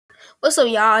What's up,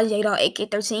 y'all? J-Dog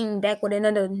AK13 back with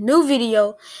another new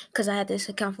video because I had this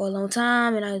account for a long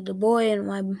time and I was the boy, and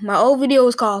my old video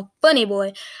was called Funny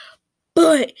Boy.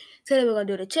 But today we're gonna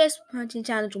do the chest punching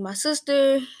challenge with my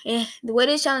sister. And the way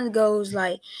this challenge goes,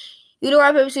 like, you do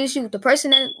rock, paper, scissors, shoot. The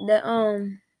person that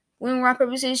when rock,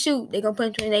 paper, scissors, shoot, they gonna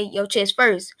punch you in your chest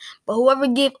first. But whoever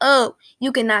give up,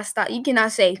 you cannot stop. You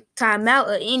cannot say time out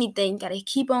or anything. You gotta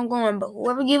keep on going. But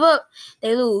whoever give up,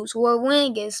 they lose. Whoever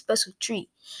win gets a special treat.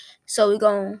 So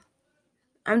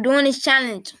I'm doing this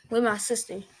challenge with my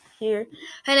sister here.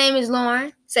 Her name is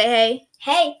Lauren. Say hey.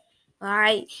 Hey.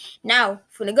 Alright. Now,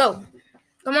 finna go.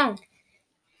 Come on.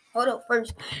 Hold up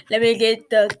first. Let me get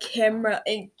the camera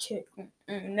in check.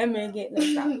 Let me get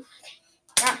the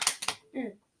stop.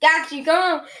 Got you.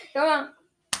 Come on.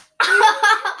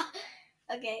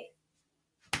 Okay.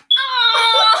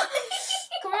 Oh!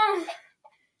 Come on.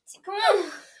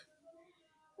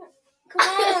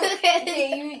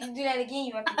 Okay, you do that again.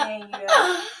 You want the game.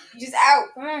 You just out.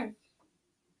 Come on.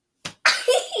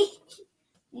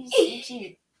 You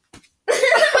cheated.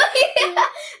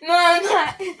 No, I'm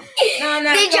not.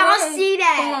 Did y'all see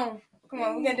that? Come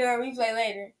on. We're gonna do a replay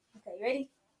later. Okay, you ready?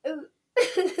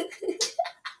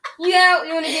 You out?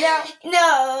 You wanna get out?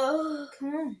 No.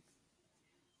 Come on.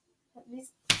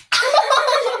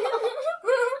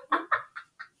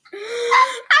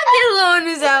 I get Lauren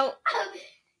is out.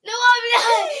 No, I'm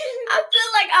not. I feel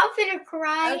like I'm finna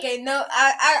cry. Okay, no,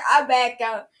 I back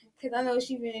out because I know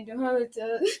she finna do her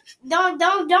too. Don't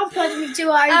punch me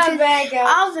too hard. I back out.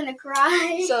 I was gonna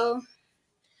cry. So,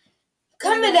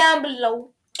 comment down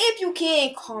below if you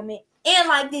can, comment and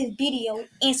like this video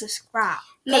and subscribe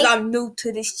because I'm new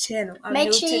to this channel.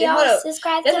 Make sure y'all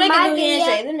subscribe to my video.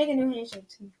 Let's make a new handshake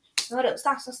too. Hold up,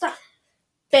 stop.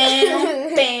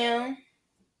 Bam, bam.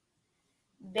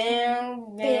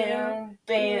 Bam, bam,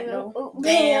 bam, no,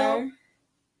 bam.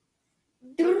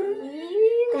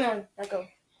 Come on, let's go.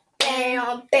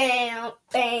 Bam, bam,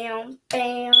 bam,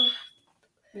 bam.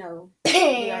 No,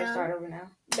 Bam. we gotta start over now.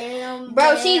 Bam,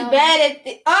 bro, bam. she's bad at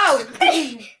the. Oh!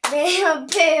 Bam,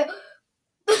 bam.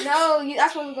 No,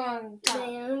 that's what we're going to talk.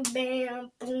 Bam,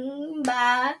 bam, boom,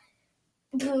 ba,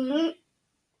 boom.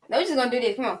 No, we're just gonna do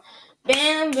this. Come on.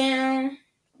 Bam, bam,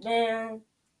 bam,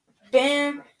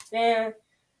 bam, bam.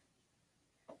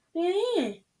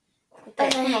 Yeah. Okay,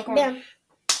 come on. Bam.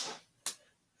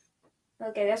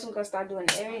 Okay, that's what we're gonna start doing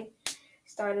every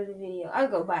start of the video. I'll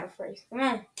go bottom first. Come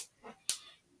on.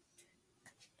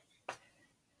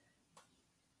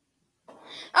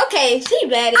 Okay, she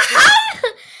bad at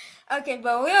this. Okay,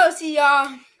 but we'll see y'all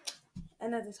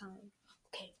another time.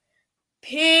 Okay.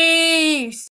 Peace.